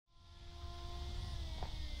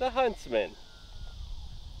the Huntsman.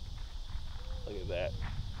 Look at that.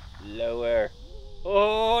 Lower.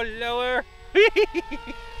 Oh, lower.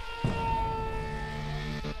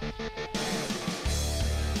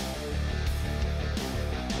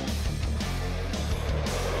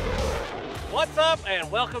 What's up,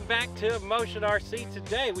 and welcome back to Motion RC.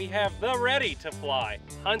 Today we have the ready to fly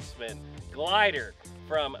Huntsman glider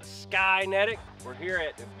from Skynetic. We're here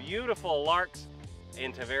at beautiful Larks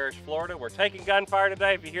in Tavares, Florida. We're taking gunfire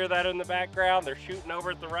today. If you hear that in the background, they're shooting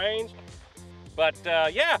over at the range. But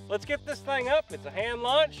yeah, let's get this thing up. It's a hand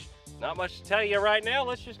launch. Not much to tell you right now.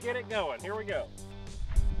 Let's just get it going. Here we go.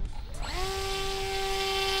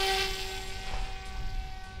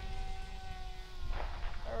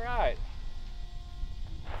 All right.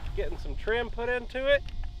 Getting some trim put into it.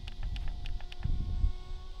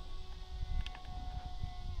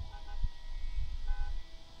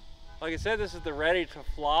 Like I said, this is the ready to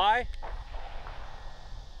fly,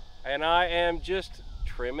 and I am just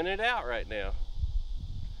trimming it out right now.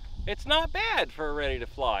 It's not bad for a ready to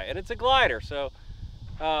fly, and it's a glider, so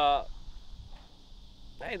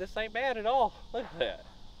hey, this ain't bad at all. Look at that.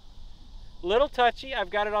 Little touchy. I've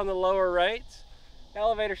got it on the lower rates.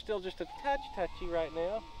 Elevator's still just a touch touchy right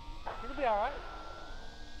now. It'll be all right.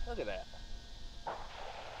 Look at that.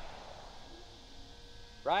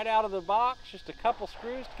 Right out of the box, just a couple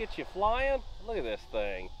screws to get you flying. Look at this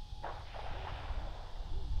thing.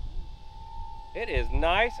 It is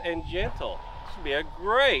nice and gentle. This would be a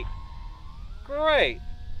great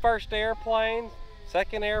first airplane,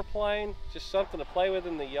 second airplane, just something to play with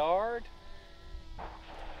in the yard.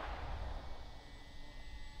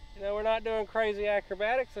 You know, we're not doing crazy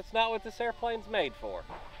acrobatics. That's not what this airplane's made for.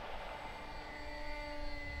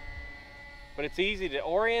 But it's easy to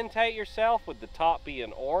orientate yourself with the top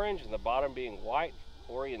being orange and the bottom being white.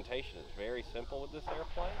 Orientation is very simple with this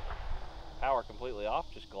airplane. Power completely off,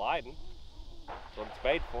 just gliding. That's what it's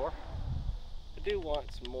made for. I do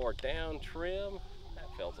want some more down trim. That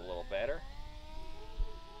feels a little better.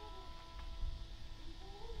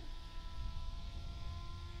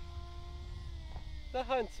 The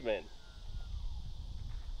Huntsman.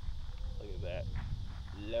 Look at that.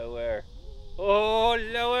 Lower. Oh,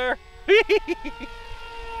 lower.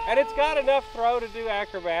 And it's got enough throw to do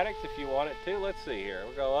acrobatics if you want it to. Let's see here.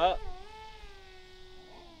 We'll go up.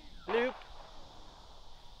 Loop.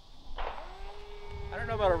 I don't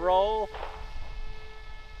know about a roll.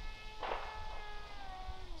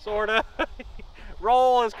 Sorta.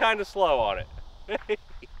 Roll is kind of slow on it.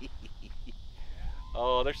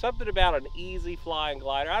 Oh, there's something about an easy flying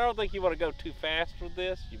glider. I don't think you want to go too fast with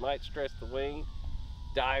this. You might stress the wing,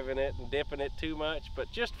 diving it and dipping it too much.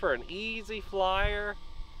 But just for an easy flyer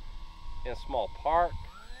in a small park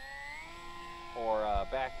or a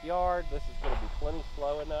backyard, this is going to be plenty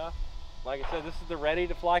slow enough. Like I said, this is the ready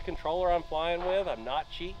to fly controller I'm flying with. I'm not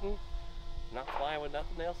cheating. I'm not flying with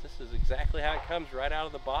nothing else. This is exactly how it comes right out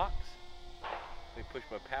of the box. Let me push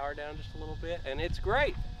my power down just a little bit, and it's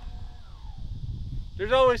great.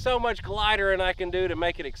 There's only so much glidering I can do to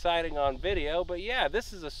make it exciting on video, but yeah,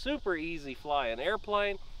 this is a super easy flying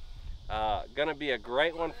airplane. Gonna be a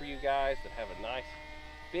great one for you guys that have a nice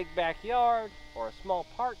big backyard or a small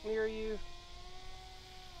park near you.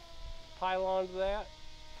 Pile onto that.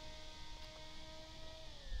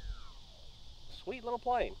 Sweet little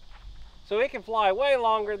plane. So it can fly way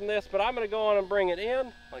longer than this, but I'm gonna go on and bring it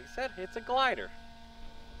in. Like I said, it's a glider.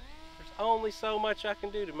 Only so much I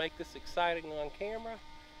can do to make this exciting on camera,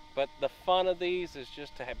 but the fun of these is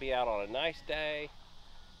just to be out on a nice day,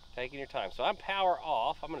 taking your time. So I'm power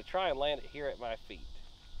off. I'm going to try and land it here at my feet,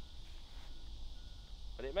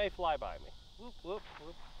 but it may fly by me. Whoop, whoop,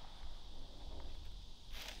 whoop.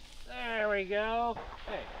 There we go.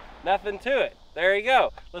 Hey, nothing to it. There you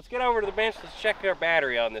go. Let's get over to the bench. Let's check our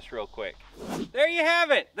battery on this real quick. There you have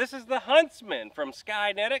it. This is the Huntsman from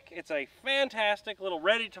Skynetic. It's a fantastic little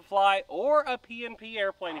ready to fly or a PNP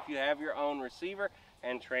airplane if you have your own receiver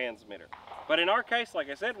and transmitter. But in our case, like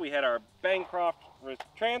I said, we had our Bancroft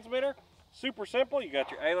transmitter. Super simple. You got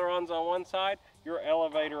your ailerons on one side, your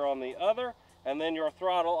elevator on the other, and then your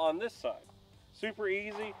throttle on this side. Super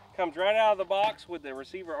easy. Comes right out of the box with the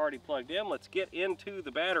receiver already plugged in. Let's get into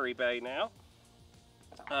the battery bay now.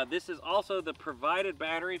 This is also the provided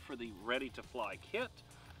battery for the ready to fly kit,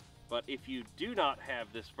 but if you do not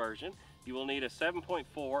have this version, you will need a 7.4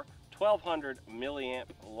 1200 milliamp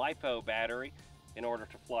LiPo battery in order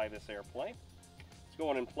to fly this airplane. Let's go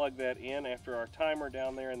on and plug that in after our timer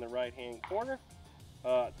down there in the right hand corner.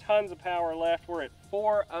 Tons of power left. We're at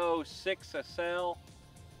 406 a cell.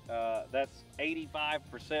 That's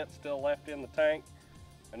 85% still left in the tank.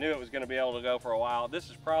 I knew it was going to be able to go for a while. This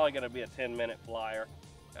is probably going to be a 10-minute flyer.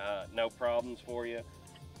 no problems for you.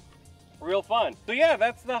 Real fun. So yeah,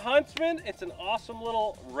 that's the Huntsman. It's an awesome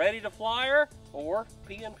little ready-to-flyer, or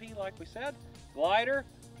PNP like we said, glider.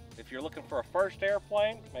 If you're looking for a first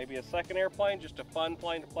airplane, maybe a second airplane, just a fun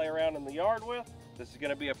plane to play around in the yard with, this is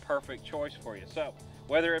gonna be a perfect choice for you. So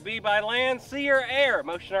whether it be by land, sea, or air,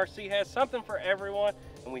 Motion RC has something for everyone,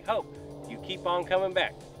 and we hope you keep on coming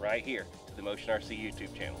back right here to the Motion RC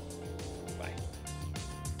YouTube channel.